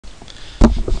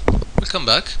Welcome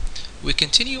back. We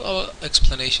continue our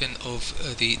explanation of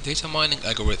the data mining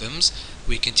algorithms.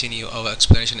 We continue our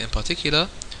explanation in particular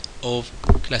of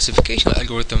classification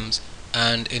algorithms,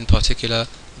 and in particular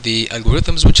the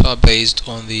algorithms which are based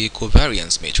on the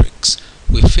covariance matrix.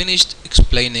 We finished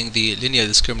explaining the linear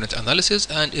discriminant analysis,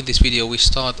 and in this video we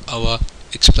start our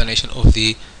explanation of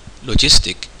the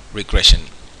logistic regression.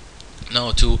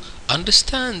 Now, to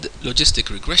understand logistic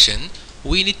regression,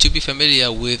 we need to be familiar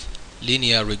with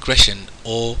linear regression,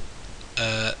 or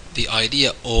the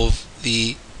idea of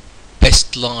the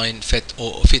best line fit,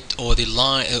 or the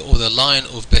line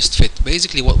of best fit.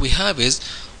 Basically, what we have is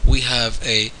we have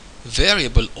a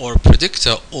variable or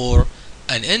predictor or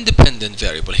an independent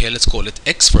variable. Here, let's call it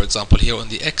x, for example, here on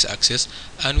the x-axis,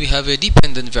 and we have a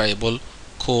dependent variable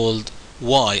called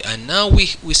y. And now we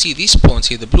see these points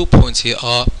here, the blue points here,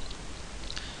 are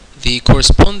the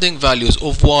corresponding values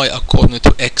of y according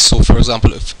to x. So for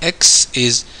example, if x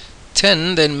is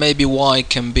 10, then maybe y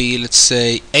can be, let's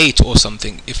say, 8 or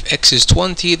something. If x is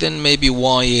 20, then maybe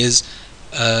y is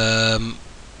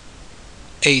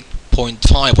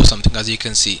 8.5 or something, as you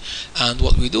can see. And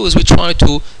what we do is we try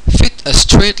to fit a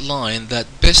straight line that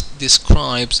best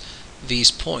describes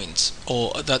these points,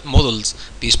 or that models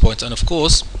these points. And of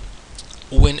course,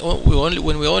 when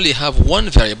we only have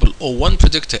one variable or one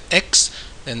predictor, x,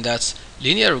 then that's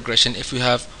linear regression. If we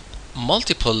have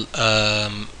multiple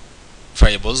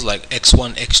variables like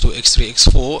x1, x2, x3,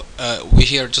 x4, we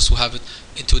here just have it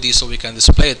in 2D so we can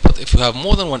display it. But if we have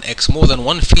more than one x, more than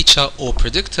one feature or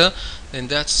predictor, then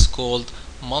that's called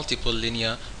multiple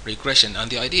linear regression. And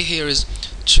the idea here is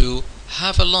to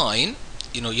have a line,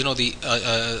 you know the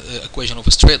equation of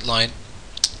a straight line,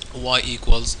 y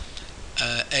equals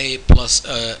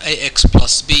ax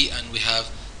plus b, and we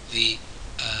have the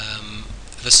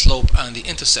slope and the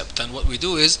intercept. And what we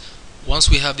do is, once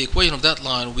we have the equation of that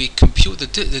line, we compute the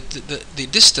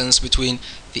distance between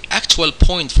the actual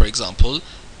point, for example,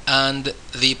 and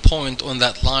the point on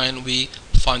that line. We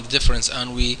find the difference,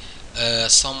 and we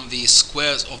sum the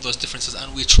squares of those differences,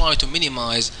 and we try to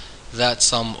minimize that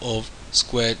sum of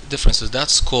squared differences.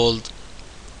 That's called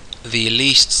the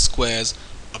least squares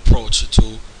approach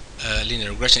to linear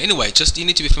regression. Anyway, just you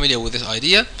need to be familiar with this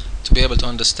idea to be able to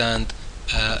understand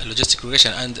logistic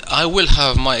regression, and I will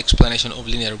have my explanation of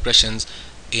linear regressions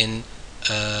in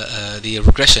the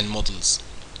regression models.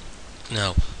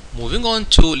 Now, moving on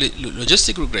to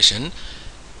logistic regression.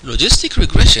 Logistic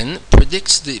regression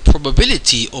predicts the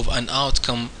probability of an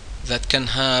outcome that can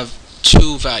have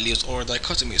two values, or a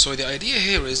dichotomy. So the idea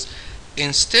here is,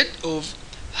 instead of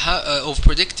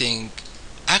predicting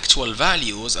actual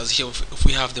values, as here if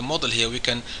we have the model here, we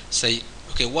can say,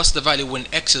 okay, what's the value when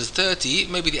x is 30?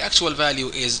 Maybe the actual value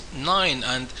is 9,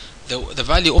 and the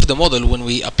value of the model, when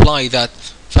we apply that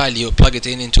value, plug it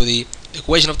into the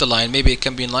equation of the line, maybe it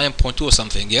can be 9.2 or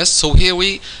something. Yes, so here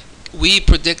we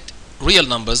predict real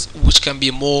numbers which can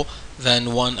be more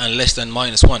than 1 and less than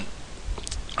 -1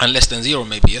 and less than 0,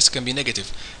 maybe. Yes, it can be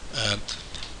negative.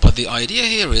 But the idea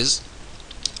here is,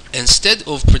 instead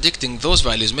of predicting those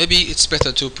values, maybe it's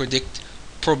better to predict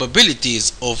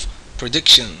probabilities of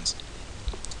predictions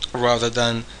rather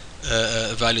than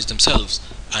values themselves.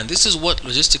 And this is what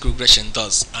logistic regression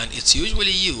does, and it's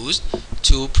usually used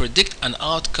to predict an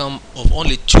outcome of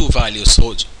only two values.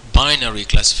 So binary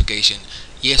classification,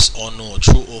 yes or no,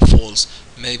 true or false.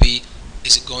 Maybe,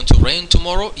 is it going to rain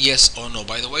tomorrow? Yes or no.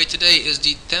 By the way, today is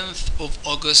the 10th of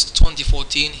August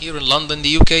 2014 here in London,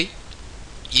 the UK.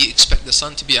 You expect the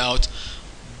sun to be out,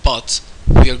 but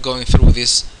we are going through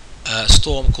this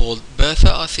storm called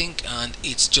Bertha, I think, and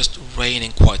it's just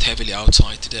raining quite heavily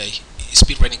outside today. It's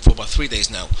been raining for about 3 days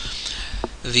now.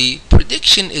 The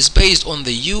prediction is based on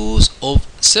the use of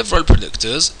several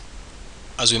predictors.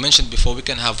 As we mentioned before, we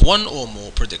can have one or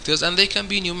more predictors, and they can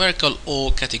be numerical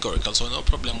or categorical, so no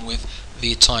problem with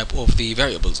the type of the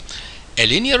variables. A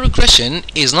linear regression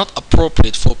is not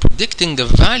appropriate for predicting the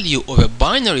value of a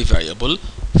binary variable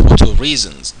for two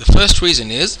reasons. The first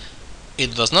reason is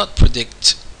it does not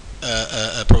predict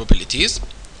probabilities,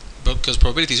 because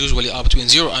probabilities usually are between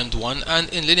 0 and 1, and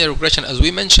in linear regression, as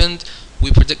we mentioned, we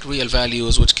predict real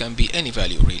values, which can be any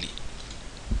value really.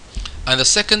 And the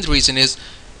second reason is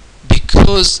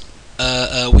because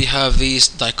we have these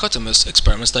dichotomous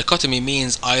experiments. Dichotomy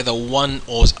means either one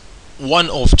of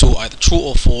two, either true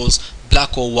or false,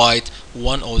 black or white,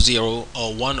 1 or 0,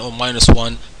 or 1 or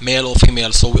 -1, male or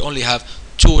female. So we only have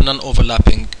two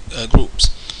non-overlapping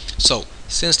groups. So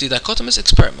since the dichotomous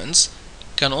experiments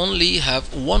can only have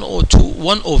one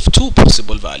of two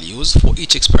possible values for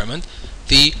each experiment,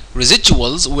 the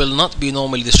residuals will not be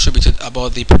normally distributed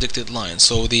about the predicted line.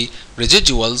 So the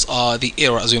residuals are the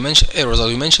errors. As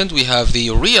we mentioned, we have the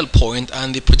real point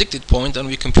and the predicted point, and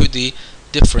we compute the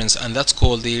difference, and that's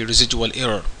called the residual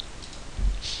error.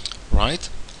 Right?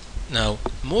 Now,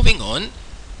 moving on,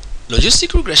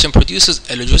 logistic regression produces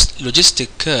a logistic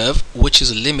curve which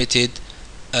is limited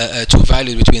to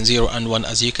values between 0 and 1.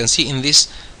 As you can see in this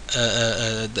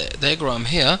diagram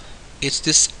here, it's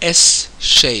this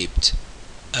S-shaped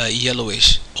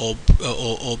yellowish or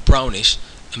brownish,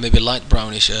 maybe light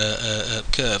brownish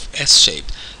curve,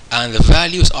 S-shaped, and the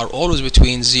values are always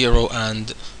between 0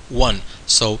 and 1.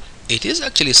 So it is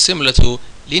actually similar to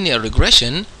linear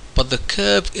regression, but the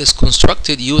curve is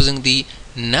constructed using the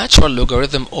natural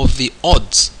logarithm of the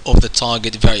odds of the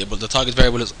target variable. The target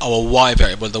variable is our y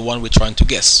variable, the one we're trying to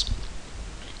guess.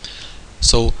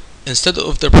 So instead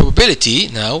of the probability,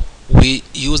 now we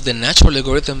use the natural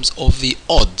logarithms of the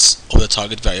odds of the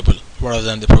target variable rather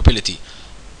than the probability.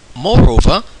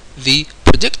 Moreover, the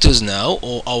predictors now,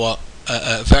 or our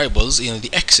variables, the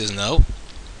x's now,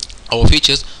 our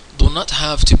features, do not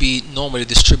have to be normally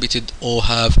distributed or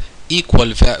have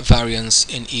equal variance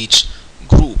in each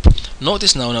group.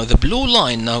 Notice now the blue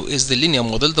line now is the linear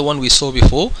model, the one we saw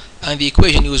before, and the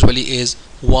equation usually is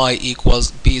y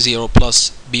equals b0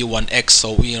 plus b1x.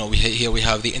 So here we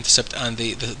have the intercept and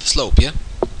the slope, yeah.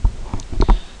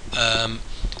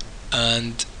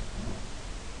 And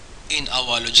in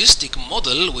our logistic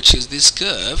model, which is this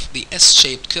curve, the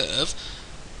S-shaped curve,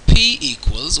 p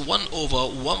equals 1 over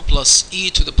 1 plus e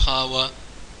to the power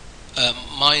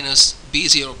minus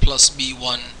b0 plus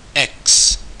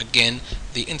b1x. Again,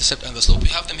 the intercept and the slope, we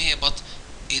have them here, but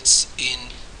it's in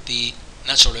the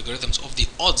natural logarithms of the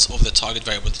odds of the target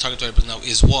variable. The target variable now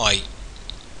is y,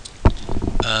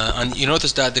 and you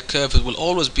notice that the curve will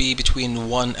always be between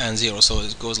 1 and 0, so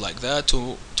it goes like that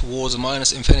towards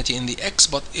minus infinity in the x,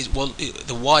 but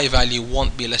the y value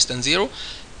won't be less than 0,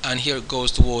 and here it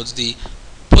goes towards the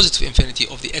positive infinity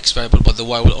of the x variable, but the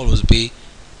y will always be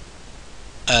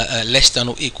less than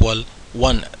or equal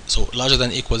 1, so larger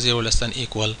than equal 0, less than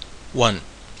equal 1.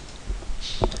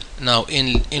 Now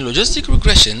in logistic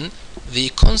regression, the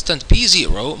constant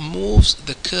b0 moves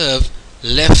the curve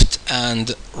left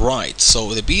and right.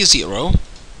 So the b0,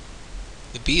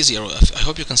 I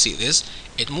hope you can see this,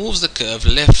 it moves the curve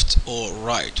left or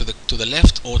right, to the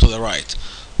left or to the right,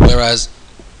 whereas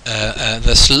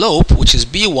the slope, which is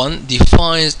b1,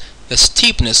 defines the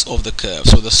steepness of the curve.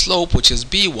 So the slope, which is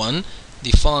b1,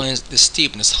 defines the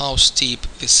steepness, how steep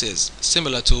this is.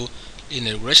 Similar to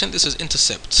linear regression, this is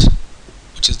intercept,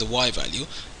 which is the y value,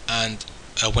 and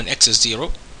when x is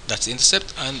 0, that's the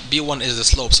intercept, and b1 is the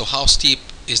slope, so how steep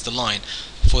is the line.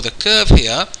 For the curve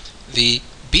here, the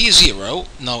b0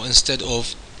 now, instead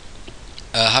of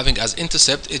having as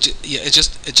intercept, it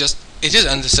is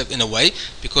intercept in a way,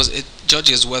 because it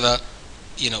judges whether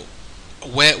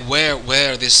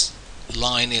where this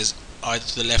line is, either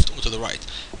to the left or to the right,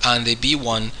 and the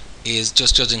b1 is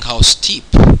just judging how steep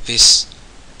this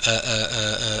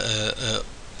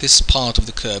this part of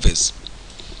the curve is.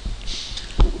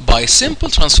 By simple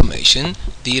transformation,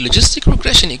 the logistic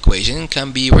regression equation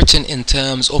can be written in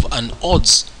terms of an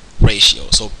odds ratio.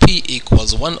 So p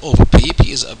equals 1 over p.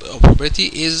 P is a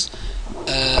probability, is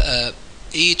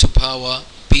e to power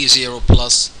b0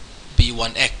 plus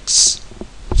b1x.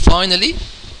 Finally,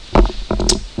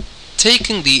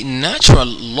 taking the natural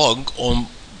log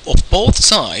of both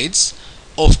sides,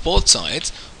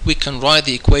 we can write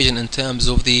the equation in terms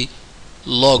of the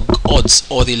log odds,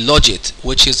 or the logit,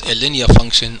 which is a linear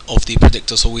function of the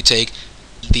predictor. So we take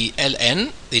the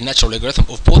ln, the natural logarithm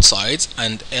of both sides,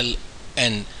 and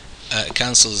ln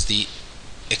cancels the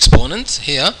exponent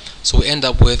here, so we end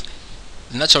up with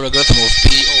the natural logarithm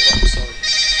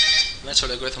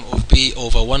of b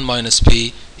over 1 minus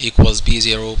p equals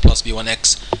b0 plus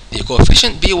b1x. The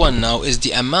coefficient b1 now is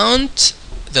the amount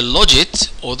the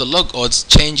logit, or the log odds,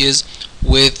 changes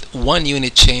with 1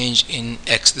 unit change in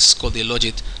x. This is called the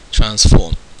logit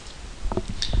transform.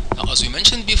 Now, as we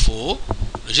mentioned before,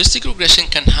 logistic regression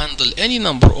can handle any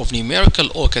number of numerical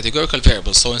or categorical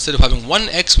variables. So instead of having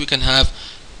 1x, we can have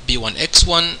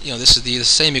b1x1. This is the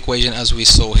same equation as we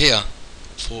saw here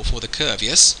for the curve,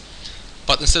 yes?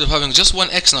 But instead of having just one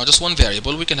x now, just one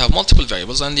variable, we can have multiple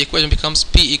variables, and the equation becomes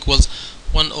p equals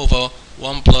 1 over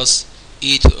 1 plus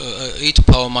e to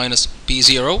power minus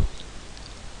b0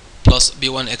 plus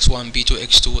b1x1,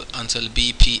 b2x2 until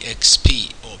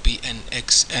bpxp, or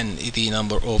bnxn, the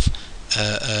number of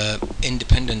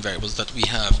independent variables that we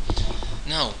have.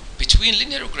 Now, between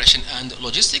linear regression and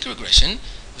logistic regression,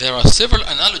 There are several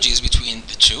analogies between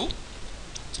the two.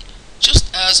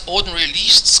 Just as ordinary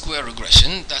least square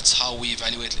regression, that's how we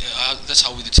evaluate, that's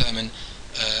how we determine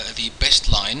the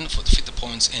best line for to fit the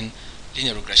points in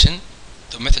linear regression.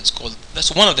 The method's called,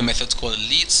 that's one of the methods called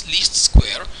least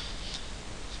square.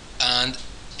 And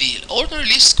the ordinary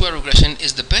least square regression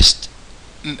is the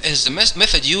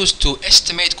method used to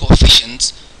estimate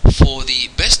coefficients for the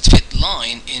best fit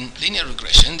line in linear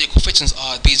regression. The coefficients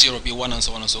are b0, b1, and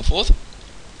so on and so forth.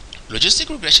 Logistic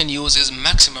regression uses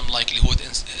maximum likelihood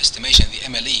estimation, the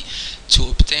MLE, to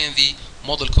obtain the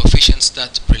model coefficients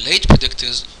that relate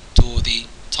predictors to the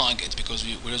target, because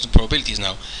we're using probabilities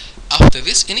now. After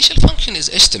this initial function is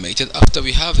estimated, after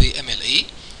we have the MLE,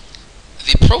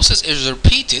 the process is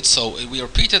repeated, so we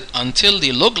repeat it until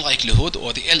the log likelihood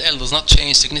or the LL does not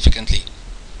change significantly.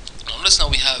 Notice now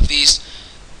we have these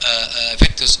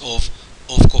vectors of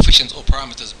coefficients or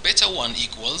parameters. Beta 1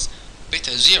 equals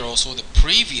beta 0, so the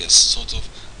previous sort of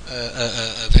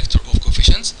vector of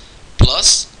coefficients,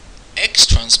 plus x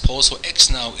transpose, so x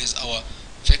now is our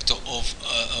vector of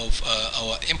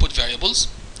our input variables,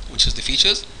 which is the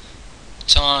features,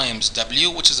 times w,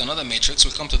 which is another matrix,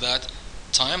 we'll come to that,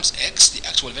 times x, the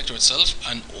actual vector itself,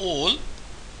 and all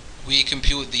we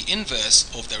compute the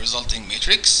inverse of the resulting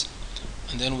matrix,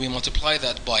 and then we multiply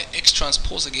that by x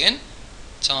transpose again,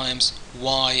 times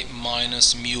y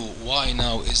minus mu. Y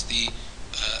now is the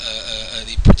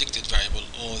predicted variable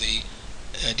or the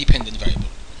dependent variable.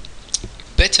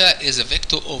 Beta is a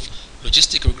vector of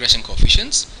logistic regression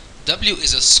coefficients. W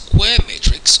is a square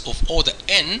matrix of order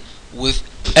n with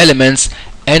elements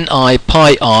ni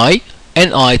pi I,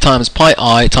 ni times pi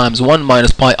I times 1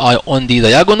 minus pi I on the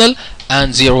diagonal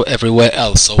and 0 everywhere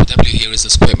else. So W here is the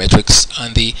square matrix,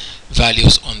 and the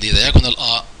values on the diagonal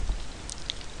are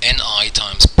ni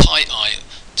times pi I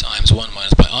times 1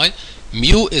 minus pi I.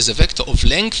 Mu is a vector of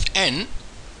length n.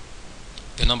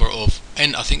 The number of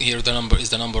n, I think here the number is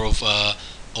the number of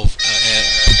independent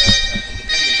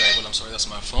variable. I'm sorry, that's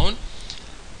my phone.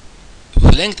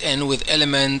 Length n with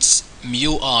elements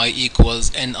mu I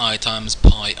equals ni times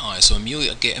pi I. So mu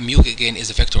again is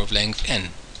a vector of length n.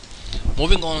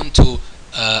 Moving on to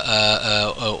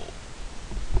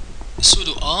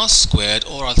pseudo r squared,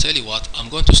 or I'll tell you what, I'm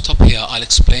going to stop here. I'll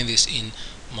explain this in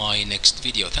my next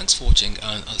video. Thanks for watching,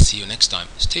 and I'll see you next time.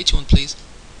 Stay tuned, please.